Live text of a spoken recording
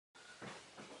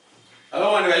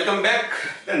Hello and welcome back.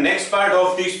 The next part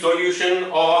of the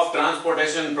solution of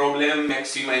transportation problem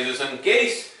maximization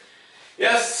case.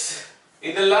 Yes,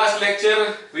 in the last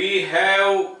lecture we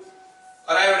have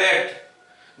arrived at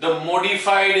the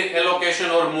modified allocation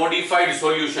or modified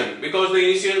solution because the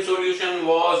initial solution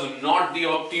was not the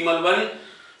optimal one.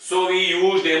 So we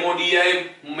used MODI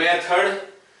method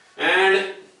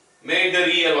and made the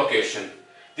reallocation.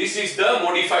 This is the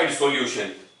modified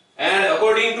solution. And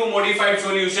according to modified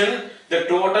solution, the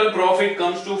total profit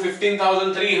comes to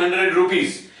 15,300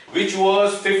 rupees, which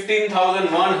was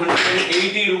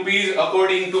 15,180 rupees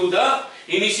according to the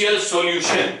initial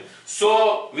solution.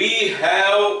 So we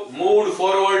have moved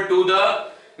forward to the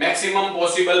maximum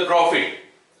possible profit.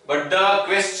 But the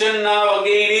question now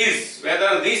again is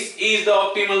whether this is the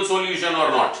optimal solution or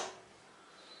not.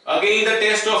 Again the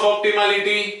test of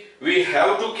optimality, we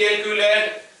have to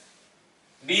calculate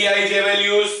Dij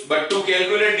values, but to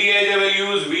calculate Dij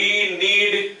values we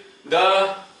need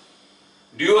the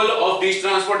dual of this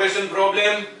transportation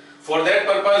problem. For that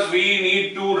purpose we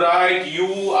need to write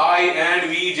Ui and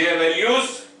Vj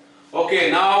values.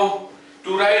 Okay, now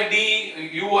to write the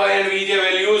Ui and Vj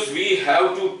values we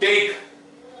have to take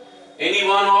any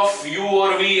one of U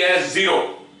or V as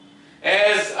 0.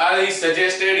 As I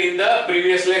suggested in the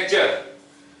previous lecture,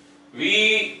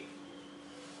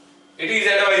 it is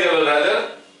advisable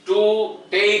rather to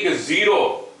take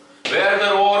 0 where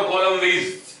the row or column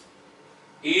is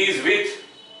with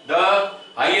the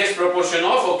highest proportion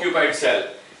of occupied cell.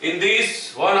 In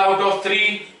this, 1 out of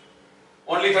 3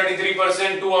 only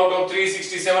 33%, 2 out of 3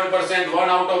 67%, 1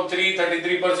 out of 3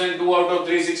 33%, 2 out of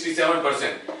 3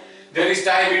 67%. There is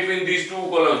tie between these two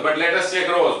columns, but let us check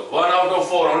rows. 1 out of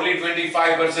 4 only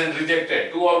 25%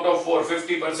 rejected, 2 out of 4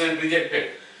 50%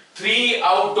 rejected, 3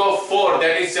 out of 4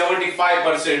 that is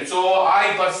 75%. So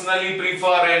I personally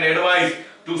prefer and advise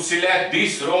to select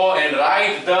this row and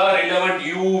write the relevant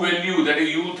U value, that is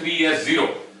U3 as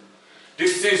 0.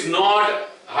 This is not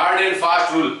hard and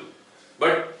fast rule,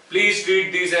 but please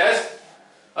treat this as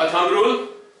a thumb rule.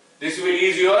 This will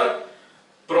ease your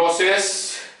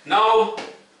process. Now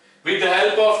with the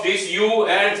help of this U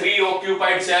and 3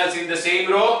 occupied cells in the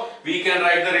same row, we can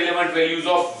write the relevant values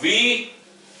of V.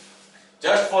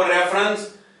 Just for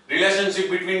reference, relationship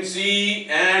between C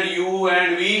and U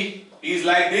and V is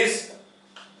like this.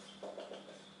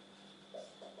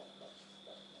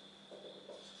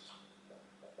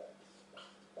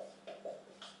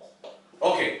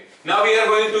 Okay, now we are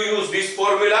going to use this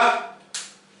formula,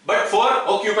 but for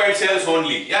occupied cells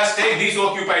only. Yes, take this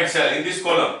occupied cell in this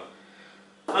column.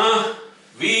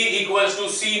 V equals to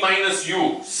C minus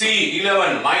U. C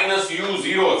 11 minus U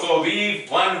 0. So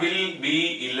V1 will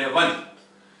be 11.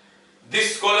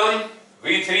 This column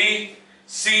V3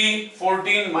 C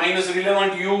 14 minus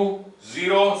relevant U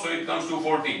 0. So it comes to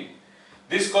 14.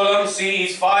 This column C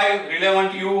is 5.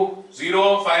 Relevant U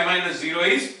 0. 5 minus 0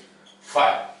 is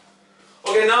 5.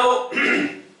 Okay, now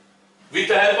with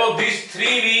the help of these 3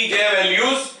 Vj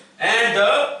values and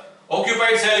the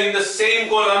occupied cell in the same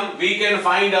column, we can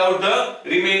find out the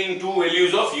remaining two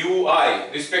values of Ui,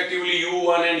 respectively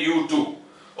U1 and U2.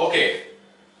 Okay,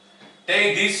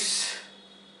 take this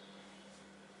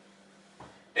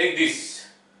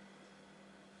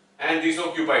and this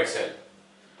occupied cell.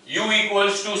 U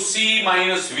equals to C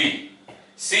minus V.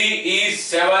 C is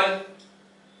 7,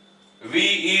 V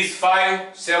is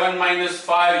 5, 7 minus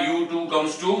 5, U2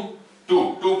 comes to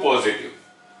 2 positive.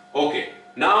 Okay,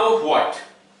 now what?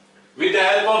 With the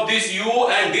help of this U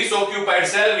and this occupied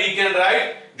cell, we can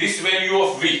write this value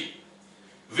of V.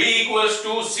 V equals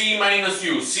to C minus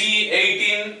U. C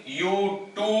 18, U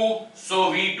 2,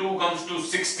 so V2 comes to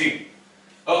 16.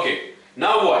 Okay,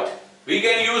 now what? We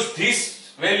can use this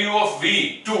value of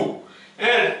V2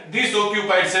 and this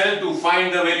occupied cell to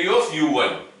find the value of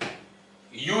U1.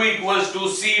 U equals to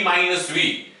C minus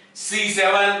V. C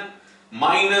 7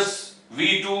 minus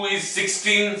V2 is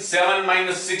 16, 7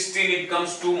 minus 16 it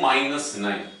comes to minus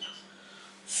 9.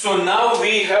 So now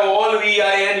we have all Ui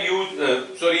and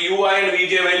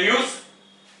Vj values.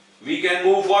 We can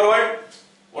move forward.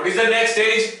 What is the next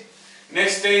stage?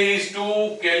 Next stage is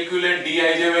to calculate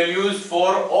Dij values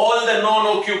for all the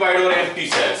non-occupied or empty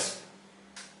cells.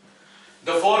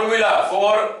 The formula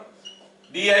for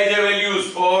Dij values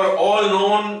for all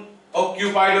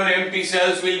non-occupied or empty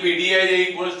cells will be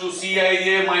Dij equals to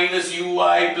Cij minus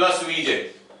Ui plus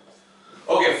Vj.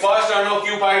 Okay, first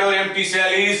unoccupied or empty cell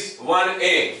is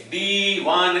 1A,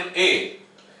 D1A.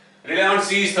 Relevant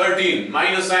C is 13,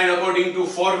 minus sign according to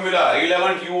formula.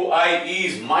 Relevant Ui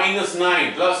is minus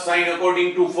 9, plus sign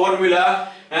according to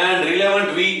formula, and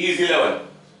relevant V is 11.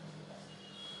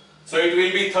 So it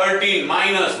will be 13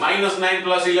 minus 9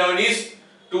 plus 11 is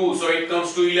 2. So it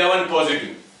comes to 11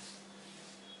 positive.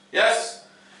 Yes.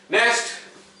 Next,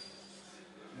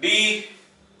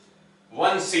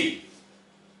 D1C.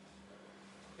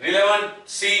 Relevant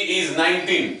C is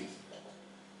 19.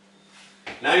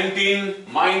 19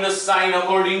 minus sign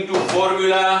according to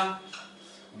formula,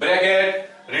 bracket,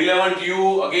 relevant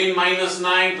U again minus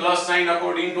 9 plus sign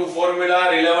according to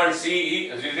formula, relevant V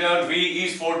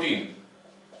is 14.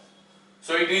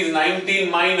 So it is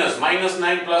 19 minus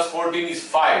 9 plus 14 is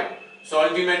 5. So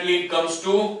ultimately it comes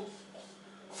to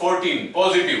 14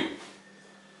 positive.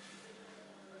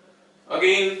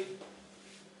 Again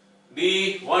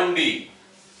D1D.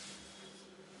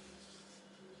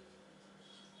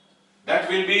 That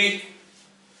will be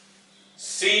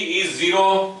C is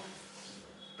 0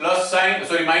 plus sign,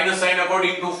 minus sign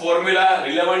according to formula,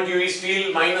 relevant U is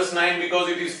still minus 9 because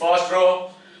it is first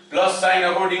row, plus sign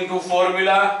according to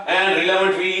formula, and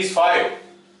relevant V is 5.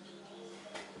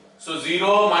 So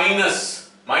 0 minus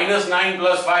 9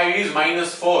 plus 5 is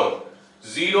minus 4.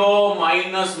 0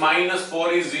 minus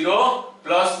 4 is 0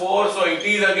 plus 4, so it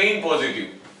is again positive.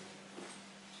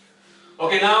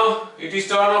 Okay, now it is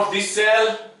turn of this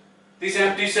cell, this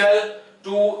empty cell,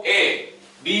 to A,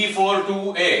 D4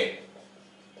 to A.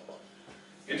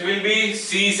 It will be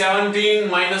C17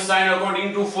 minus sign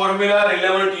according to formula,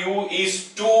 relevant U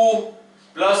is 2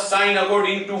 plus sign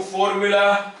according to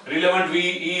formula, relevant V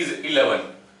is 11.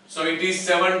 So it is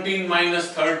 17 minus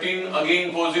 13,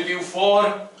 again positive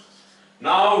 4.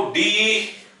 Now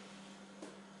D2C,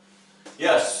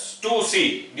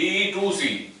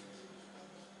 D2C.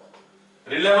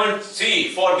 Relevant C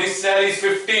for this cell is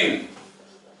 15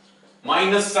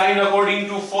 minus sign according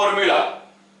to formula,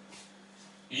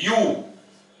 U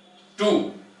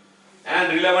 2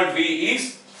 and relevant V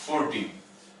is 14.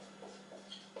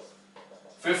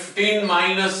 15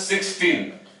 minus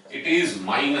 16, it is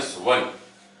minus 1.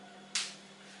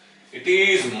 It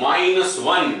is minus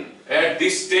 1. At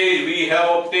this stage we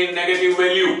have obtained negative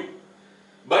value,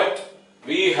 but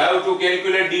we have to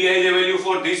calculate Dij value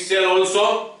for this cell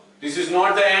also. This is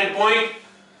not the end point.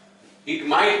 It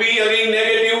might be again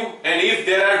negative, and if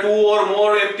there are 2 or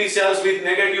more empty cells with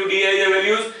negative Dij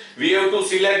values, we have to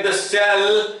select the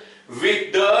cell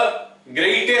with the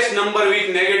greatest number with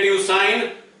negative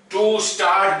sign to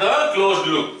start the closed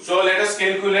loop. So let us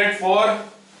calculate for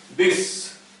this.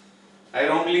 I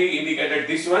wrongly indicated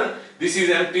this one. This is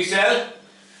empty cell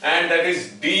and that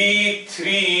is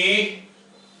D3B.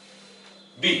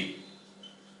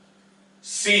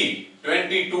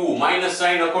 C22 minus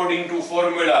sign according to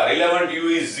formula, relevant U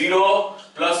is 0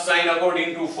 plus sign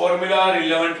according to formula,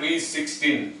 relevant V is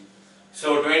 16.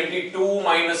 So 22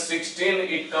 minus 16,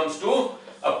 it comes to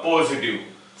a positive.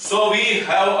 So we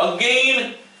have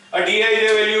again a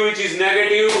Dij value which is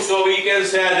negative, so we can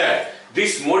say that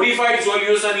this modified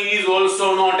solution is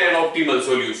also not an optimal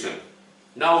solution.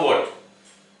 Now what?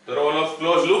 The role of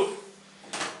closed loop.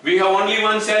 We have only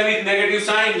one cell with negative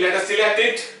sign, let us select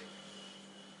it.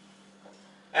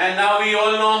 And now we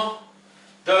all know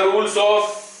the rules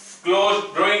of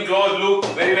drawing closed loop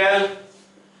very well.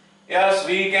 Yes,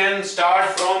 we can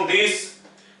start from this.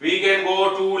 We can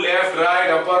go to left, right,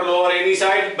 upper, lower, any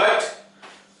side. But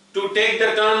to take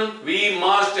the turn, we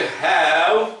must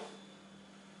have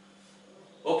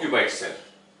occupied cell.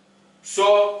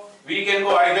 So we can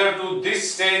go either to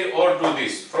this stage or to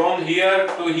this, from here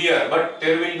to here, but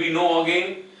there will be no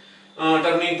again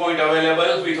turning point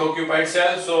available with occupied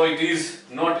cell, so it is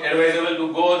not advisable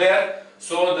to go there.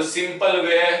 So the simple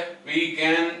way we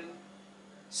can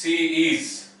see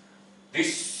is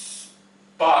this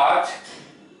path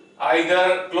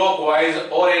either clockwise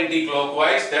or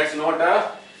anti-clockwise, that's not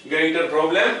a greater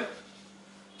problem.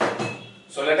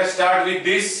 So let us start with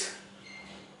this.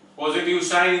 Positive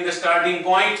sign in the starting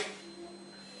point.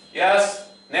 Yes.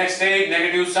 Next stage,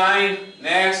 negative sign.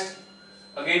 Next,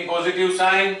 again positive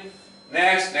sign.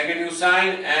 Next, negative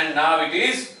sign, and now it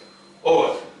is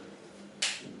over.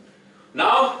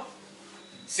 Now,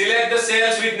 select the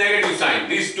cells with negative sign,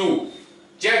 these two.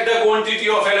 Check the quantity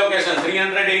of allocation,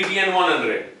 380 and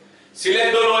 100.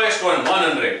 Select the lowest one,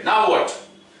 100. Now what?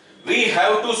 We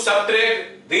have to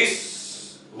subtract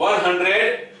this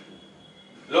 100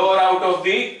 lower out of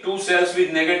the two cells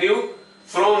with negative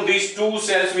from these two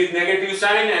cells with negative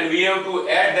sign, and we have to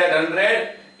add that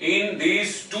 100 in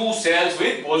these two cells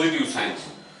with positive signs.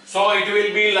 So it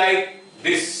will be like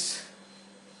this.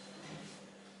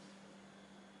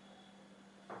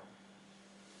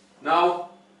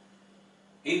 Now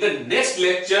in the next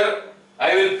lecture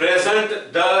I will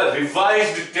present the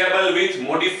revised table with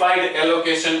modified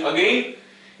allocation again.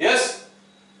 Yes,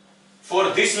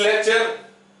 for this lecture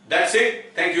That's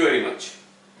it. Thank you very much.